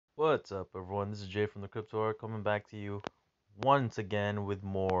What's up, everyone? This is Jay from the Crypto Art coming back to you once again with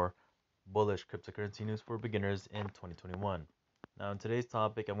more bullish cryptocurrency news for beginners in 2021. Now, in today's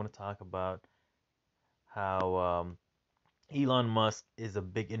topic, I'm going to talk about how Elon Musk is a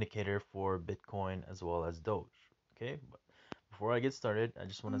big indicator for Bitcoin as well as Doge. Okay, but before I get started, I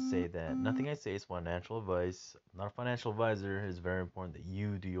just want to say that nothing I say is financial advice. I'm not a financial advisor. It's very important that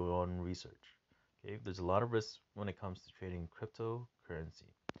you do your own research. Okay, there's a lot of risks when it comes to trading cryptocurrency.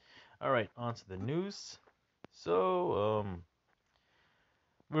 All right, on to the news. So,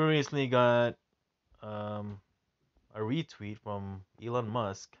 we recently got um, a retweet from Elon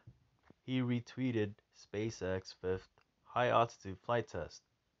Musk. He retweeted SpaceX fifth high altitude flight test.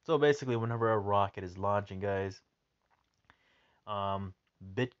 So basically, whenever a rocket is launching, guys, um,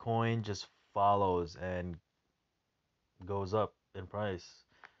 Bitcoin just follows and goes up in price.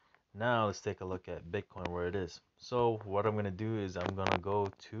 Now let's take a look at Bitcoin where it is. So what I'm gonna do is I'm gonna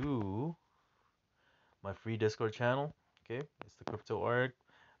go to my free Discord channel. Okay, it's the Crypto Art.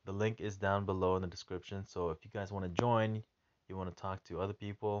 The link is down below in the description. So if you guys want to join, you want to talk to other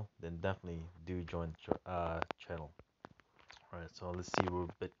people, then definitely do join the channel. All right, so let's see where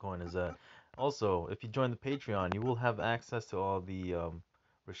Bitcoin is at. Also, if you join the Patreon, you will have access to all the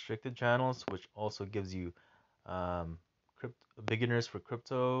restricted channels, which also gives you um, beginners for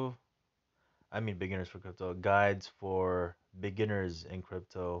crypto. I mean, beginners for crypto guides for beginners in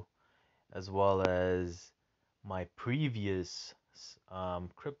crypto, as well as my previous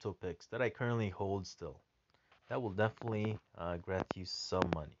crypto picks that I currently hold still. That will definitely grant you some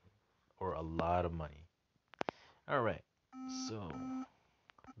money or a lot of money. All right, so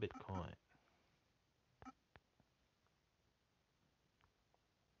Bitcoin.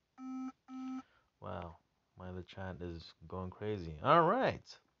 Wow, my other chat is going crazy. All right,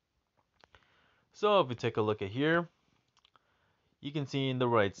 so if we take a look at here, you can see in the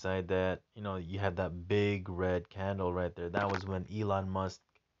right side that you had that big red candle right there. That was when Elon Musk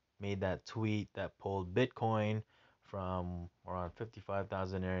made that tweet that pulled Bitcoin from around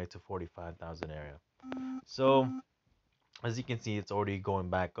 55,000 area to 45,000 area. So as you can see, it's already going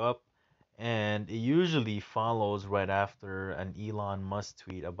back up, and it usually follows right after an Elon Musk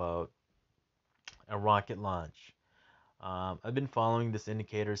tweet about a rocket launch. I've been following this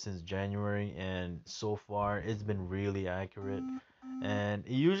indicator since January, and so far it's been really accurate. And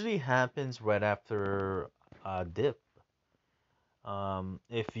it usually happens right after a dip.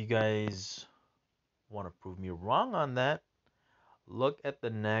 If you guys want to prove me wrong on that, look at the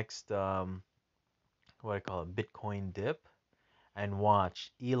next what I call it, Bitcoin dip, and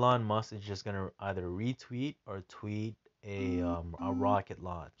watch. Elon Musk is just gonna either retweet or tweet a rocket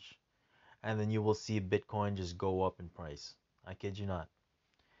launch, and then you will see Bitcoin just go up in price. I kid you not.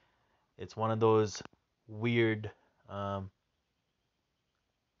 It's one of those weird um,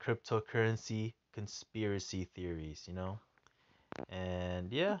 cryptocurrency conspiracy theories.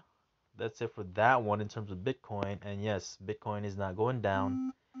 And yeah, that's it for that one in terms of Bitcoin. And yes, Bitcoin is not going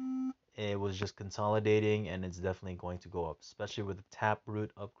down. It was just consolidating, and it's definitely going to go up, especially with the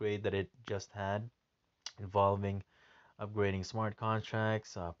Taproot upgrade that it just had, involving upgrading smart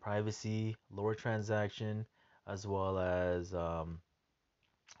contracts, privacy, lower transaction, as well as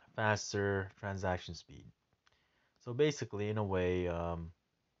faster transaction speed. So basically, in a way,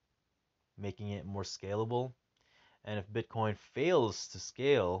 making it more scalable. And if Bitcoin fails to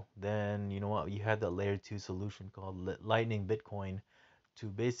scale, then you know what? You have that layer 2 solution called Lightning Bitcoin to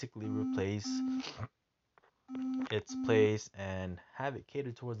basically replace its place and have it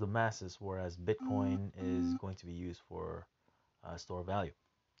catered towards the masses, whereas Bitcoin is going to be used for store value.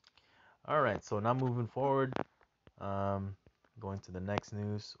 All right, so now moving forward, um, going to the next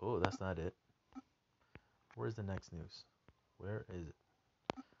news. Oh, that's not it. Where's the next news? Where is it?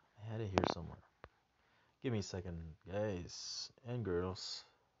 I had it here somewhere. Give me a second, guys and girls.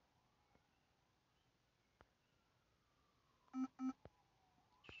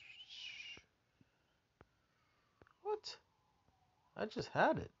 What? I just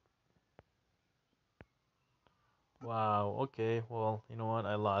had it. Wow, okay. Well, you know what?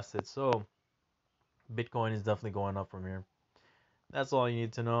 I lost it. So, Bitcoin is definitely going up from here. That's all you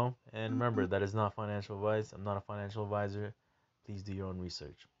need to know. And remember, that is not financial advice. I'm not a financial advisor. Please do your own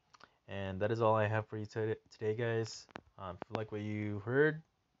research. And that is all I have for you today, guys. If you like what you heard,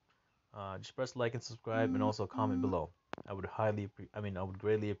 just press like and subscribe, and also comment below. I would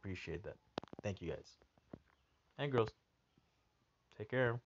greatly appreciate that. Thank you, guys and girls. Take care.